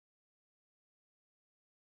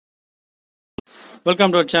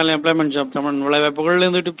Welcome to our channel Employment Job.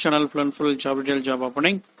 YouTube channel full job detail job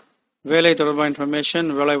opening. வேலை தொடர்பான information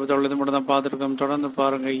வேலை தொடர்ந்து மட்டும் தான் பார்த்துருக்கோம். தொடர்ந்து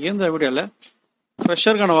பாருங்க. இந்த வீடியோவில்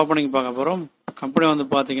ஃப்ரெஷருக்கான ஓப்பனிங் பார்க்க போகிறோம். கம்பெனி வந்து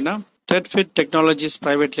பார்த்தீங்கன்னா டெட்ஃபிட் டெக்னாலஜிஸ்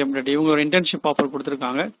பிரைவேட் லிமிடெட். இவங்க ஒரு இன்டர்ன்ஷிப் ஆஃபர்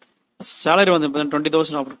கொடுத்துருக்காங்க. சேலரி வந்து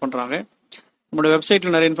 20,000 ஆஃபர் பண்ணுறாங்க. நம்மளோட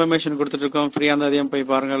வெப்சைட்டில் நிறைய இன்ஃபர்மேஷன் கொடுத்துட்ருக்கோம். ஃப்ரீயாக அந்த அதையும் போய்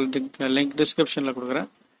பாருங்கள். லிங்க் டிஸ்கிரிப்ஷனில் கொடுக்குறேன்.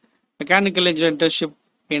 மெக்கானிக்கல் இன்ஜினியர் இன்டர்ன்ஷிப்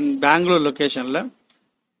இன் பெங்களூர் லொக்கேஷனில்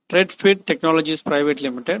டெட்ஃபிட் டெக்னாலஜிஸ் பிரைவேட்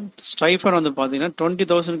லிமிடெட். ஸ்டைஃபன் வந்து பார்த்தீங்கன்னா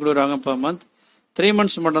 20,000 கொடுக்குறாங்க per month. 3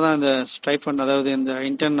 months மட்டும் தான் இந்த ஸ்டைஃபன், அதாவது இந்த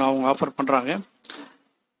இன்டர்ன் அவங்க ஆஃபர் பண்ணுறாங்க.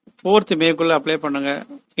 4th மேக்குள்ளே அப்ளை பண்ணுங்க.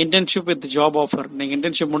 Internship with job offer. நீங்கள்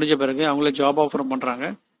இன்டர்ன்ஷிப் முடிஞ்ச பிறகு அவங்களே ஜாப் ஆஃபர் பண்ணுறாங்க.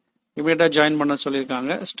 இமீடியட்டாக ஜாயின் பண்ண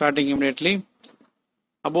சொல்லியிருக்காங்க. Starting immediately.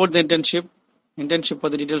 About the internship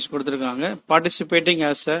பற்றி டீட்டெயில்ஸ் கொடுத்துருக்காங்க. Participating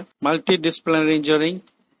as a multi disciplinary engineering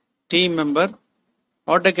team member,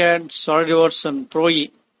 AutoCAD, SolidWorks and ப்ரோஇ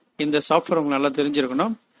இந்த சாஃப்ட்வேர் உங்களுக்கு நல்லா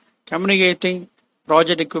தெரிஞ்சிருக்கணும். Communicating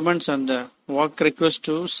project equipments and work request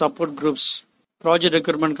to support groups. Project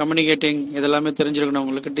recruitment, communicating இதெல்லாமே தெரிஞ்சிருக்கணும்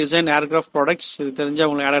உங்களுக்கு. டிசைன் ஏர்கிராஃப்ட் ப்ராடக்ட்ஸ் இது தெரிஞ்சால்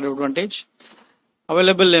உங்களுக்கு added advantage.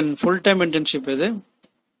 Available in full time internship. இது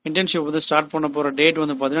இன்டர்ன்ஷிப் வந்து ஸ்டார்ட் பண்ண போகிற டேட்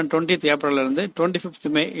வந்து பார்த்தீங்கன்னா 20th ஏப்ரல்லேருந்து 25th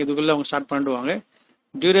மே இதுக்குள்ளே அவங்க ஸ்டார்ட் பண்ணிடுவாங்க.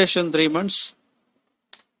 Duration 3 months.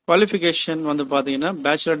 குவாலிஃபிகேஷன் வந்து பார்த்தீங்கன்னா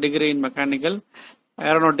bachelor degree in mechanical,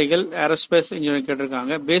 aeronautical, aerospace engineering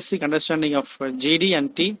கேட்டிருக்காங்க. Basic understanding of GT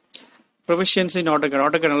and D. Proficiency in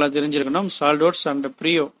AutoCAD நல்லா தெரிஞ்சிருக்கணும். SolidWorks அண்ட்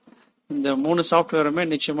ப்ரியோ இந்த 3 சாஃப்ட்வேருமே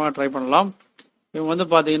நிச்சயமாக ட்ரை பண்ணலாம். இவங்க வந்து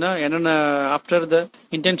பார்த்தீங்கன்னா என்னென்ன ஆஃப்டர் த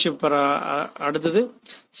இன்டர்ன்ஷிப் அடுத்தது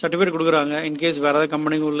சர்டிஃபிகேட் கொடுக்குறாங்க. இன்கேஸ் வேறு ஏதாவது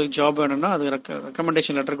கம்பெனிக்கு உங்களுக்கு ஜாப் வேணும்னா அது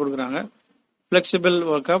ரெக்கமெண்டேஷன் லெட்டர் கொடுக்குறாங்க. Flexible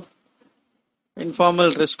work up,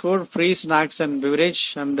 informal dress code, free snacks and beverage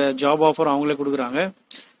and job offer அவங்களே கொடுக்குறாங்க.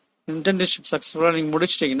 இன்டர்ன்ஷிப் சக்ஸஸ்ஃபுல்லாக நீங்கள்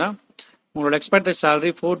முடிச்சிட்டிங்கன்னா உங்களோட எக்ஸ்பெக்டட்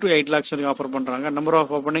சேலரி 4 to 8 lakhs வரைக்கும் ஆஃபர் பண்ணுறாங்க. Number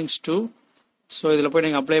of openings 2. ஸோ இதில் போய்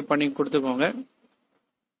நீங்கள் அப்ளை பண்ணி கொடுத்துக்கோங்க.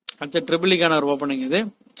 அடுத்த ட்ரிபிளிக்கான ஒரு ஓப்பனிங் இது.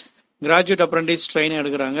 கிராஜுவேட் அப்ரெண்டிஸ் ட்ரெயின்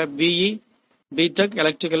எடுக்கிறாங்க. BE, B.Tech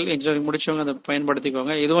எலக்ட்ரிக்கல் இன்ஜினியரிங் முடிச்சவங்க அதை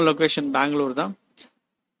பயன்படுத்திக்கோங்க. இதுவும் லொக்கேஷன் பெங்களூர் தான்.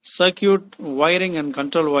 Circuit wiring and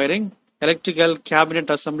control wiring, electrical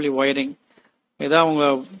cabinet assembly wiring இதான் அவங்க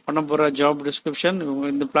பண்ண போகிற ஜாப் டிஸ்கிரிப்ஷன். இவங்க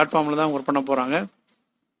இந்த பிளாட்ஃபார்மில் தான் ஒர்க் பண்ண போகிறாங்க.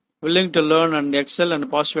 willing to learn and excel and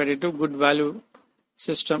positive attitude, good value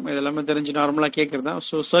system இதெல்லாமே தெரிஞ்சு நார்மலாக கேட்குறது தான்.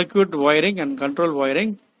 So circuit wiring and control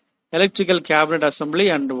wiring, electrical cabinet assembly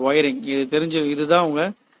and wiring இது தெரிஞ்சு இதுதான் அவங்க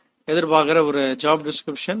எதிர்பார்க்குற ஒரு ஜாப்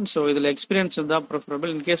டிஸ்கிரிப்ஷன். ஸோ இதில் எக்ஸ்பீரியன்ஸ் இருந்தால்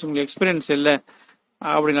ப்ரிஃபரபிள். இன்கேஸ் உங்களுக்கு எக்ஸ்பீரியன்ஸ் இல்லை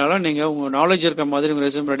அப்படின்னாலும் நீங்கள் உங்கள் நாலேஜ் இருக்க மாதிரி உங்கள்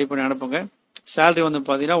ரெஸ்யூம் ரெடி பண்ணி அனுப்புங்க. சேலரி வந்து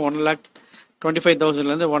பார்த்தீங்கன்னா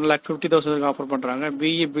 1,25,000 1,50,000 ஆஃபர் பண்ணுறாங்க.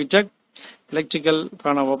 BE, B.Tech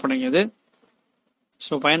எலக்ட்ரிக்கலுக்கான ஓப்பனிங் இது.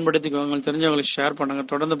 ஸோ பயன்படுத்திக்கோங்க. தெரிஞ்சவங்களுக்கு ஷேர் பண்ணுங்கள்.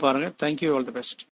 தொடர்ந்து பாருங்கள். தேங்க்யூ. All the best.